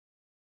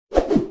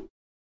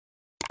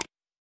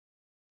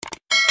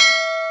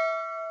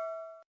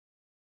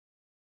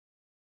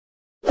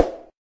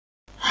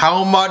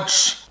how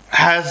much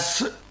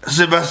has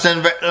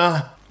Sebastian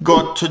Vettel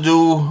got to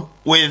do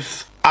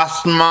with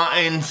Aston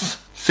Martin's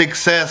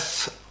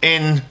success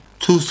in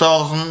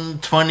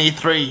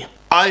 2023?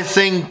 I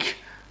think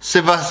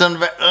Sebastian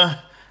Vettel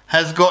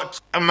has got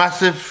a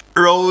massive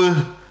role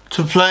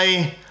to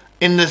play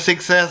in the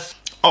success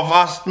of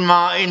Aston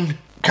Martin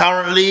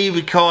currently,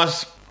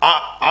 because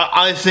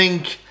I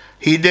think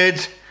he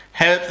did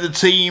help the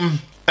team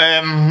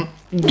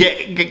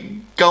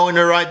go in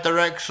the right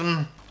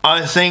direction.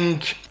 I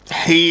think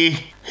he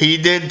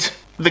did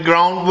the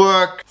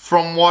groundwork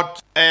from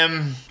what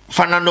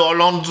Fernando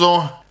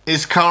Alonso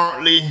is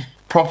currently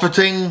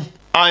profiting.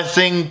 I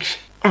think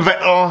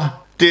Vettel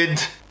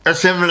did a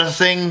similar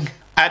thing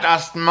at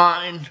Aston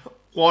Martin,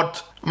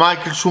 what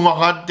Michael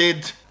Schumacher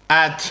did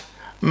at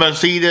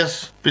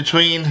Mercedes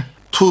between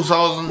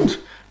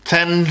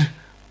 2010 to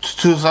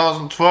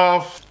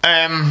 2012,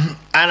 and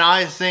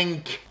I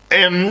think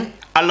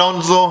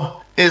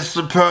Alonso is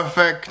the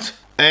perfect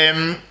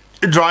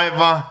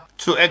driver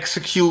to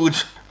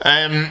execute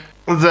the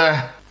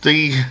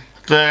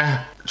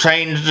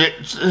change,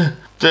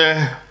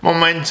 the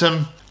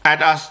momentum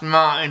at Aston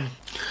Martin.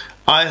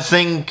 I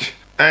think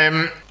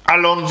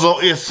Alonso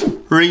is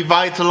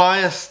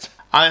revitalized.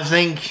 I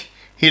think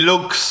he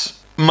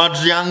looks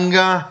much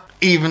younger,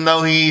 even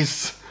though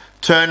he's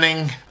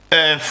turning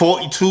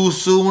 42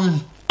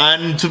 soon.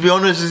 And to be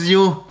honest with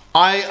you,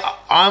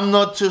 I'm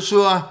not too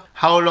sure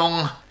how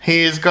long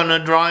he is gonna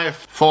drive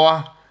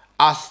for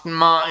Aston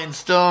Martin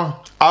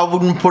still. I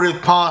wouldn't put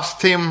it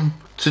past him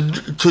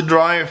to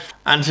drive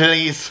until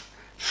he's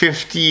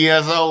 50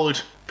 years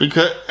old,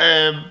 because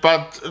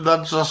but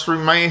that just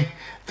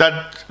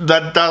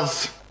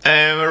does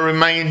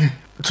remain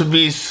to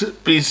be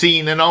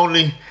seen, and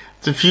only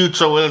the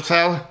future will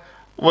tell.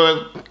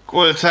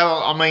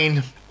 I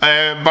mean,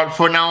 but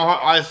for now,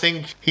 I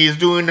think he's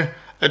doing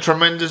a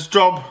tremendous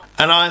job,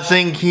 and I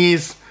think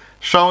he's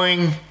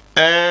showing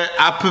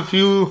up a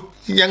few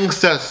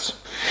youngsters.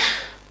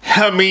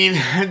 I mean,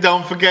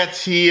 don't forget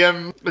he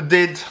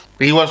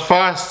was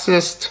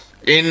fastest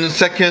in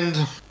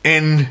second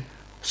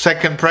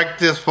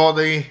practice for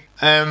the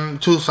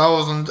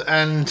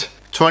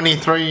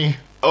 2023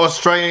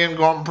 Australian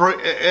Grand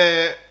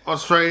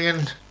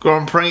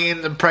Prix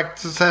in the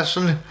practice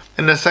session,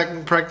 in the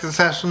second practice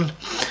session,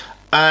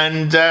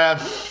 and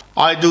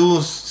I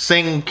do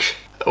think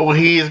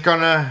he's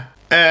gonna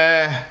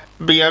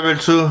be able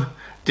to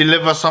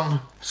deliver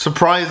some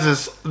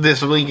surprises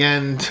this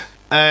weekend,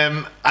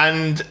 and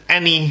in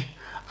any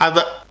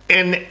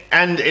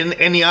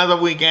other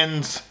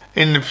weekends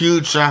in the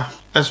future,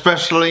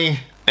 especially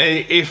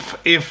if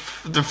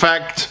the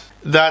fact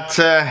that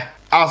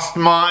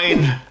Aston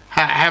Martin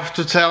have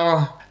to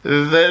tell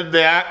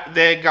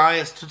their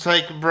guys to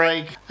take a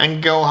break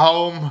and go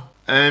home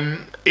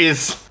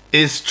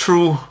is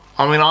true.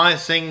 I mean, I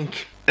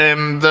think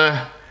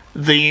the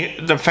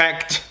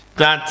fact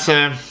that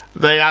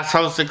they are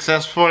so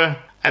successful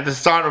at the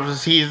start of the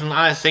season,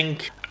 I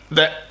think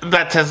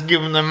that has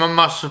given them a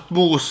massive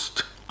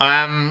boost.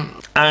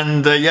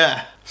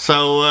 Yeah,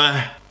 so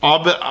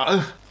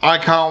I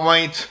can't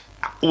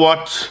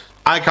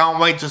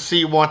wait to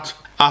see what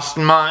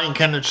Aston Martin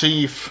can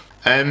achieve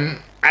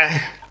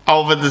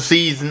over the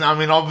season. I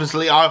mean,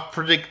 obviously I've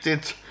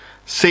predicted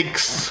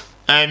 6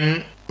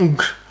 Grand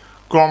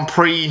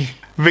Prix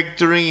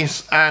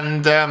victories,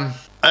 and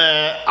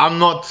I'm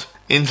not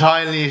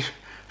entirely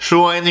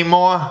sure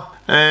anymore,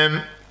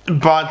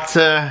 but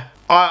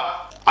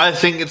I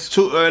think it's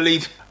too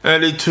early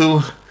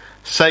to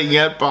say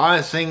yet, but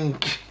I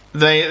think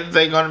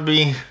they're gonna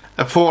be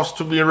a force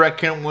to be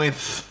reckoned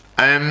with,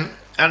 and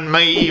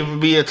may even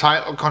be a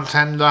title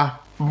contender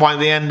by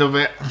the end of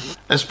it,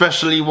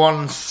 especially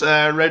once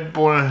Red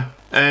Bull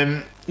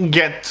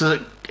get to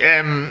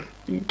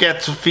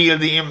feel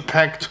the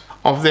impact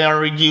of their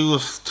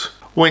reduced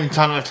wind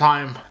tunnel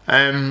time.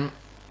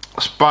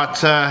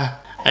 But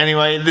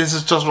anyway, this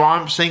is just what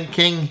I'm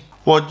thinking.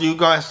 What do you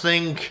guys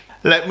think?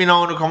 Let me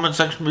know in the comment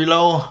section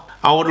below.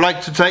 I would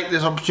like to take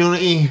this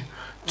opportunity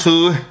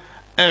to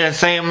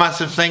say a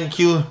massive thank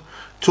you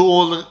to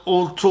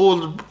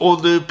all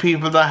the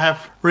people that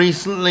have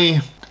recently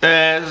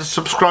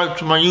subscribed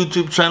to my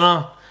YouTube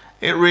channel.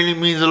 It really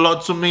means a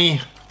lot to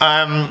me,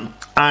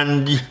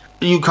 and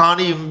you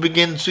can't even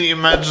begin to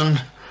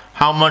imagine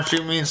how much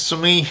it means to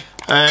me,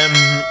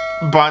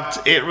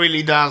 but it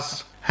really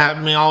does help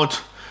me out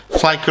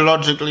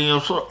psychologically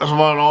as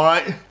well.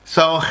 Alright,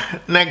 so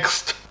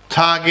next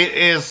target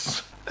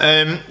is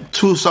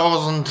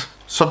 2,000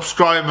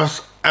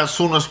 subscribers as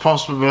soon as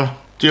possible.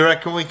 Do you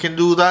reckon we can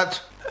do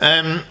that?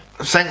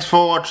 Thanks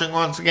for watching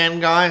once again,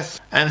 guys,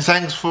 and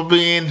thanks for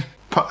being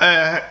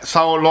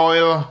so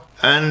loyal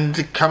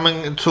and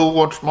coming to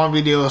watch my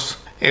videos.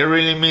 It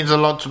really means a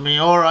lot to me.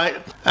 Alright,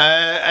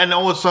 and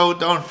also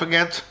don't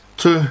forget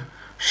to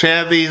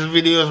share these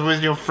videos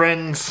with your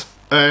friends,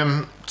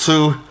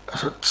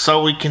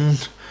 so we can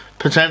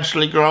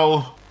potentially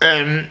grow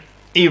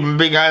even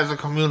bigger as a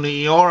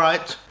community.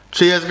 Alright,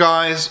 cheers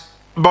guys,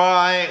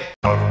 bye.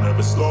 I don't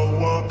ever slow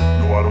up,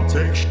 no I don't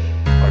take shit.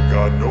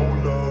 got no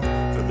love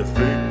for the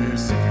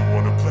fakeness. If you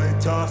wanna play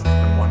tough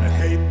and wanna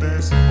hate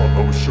this, I'll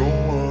always show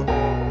up.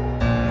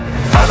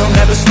 I don't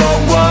ever slow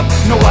up,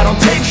 no I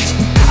don't take sh*t.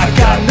 I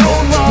got no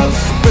love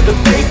for the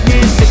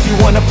fakeness. If you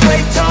wanna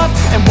play tough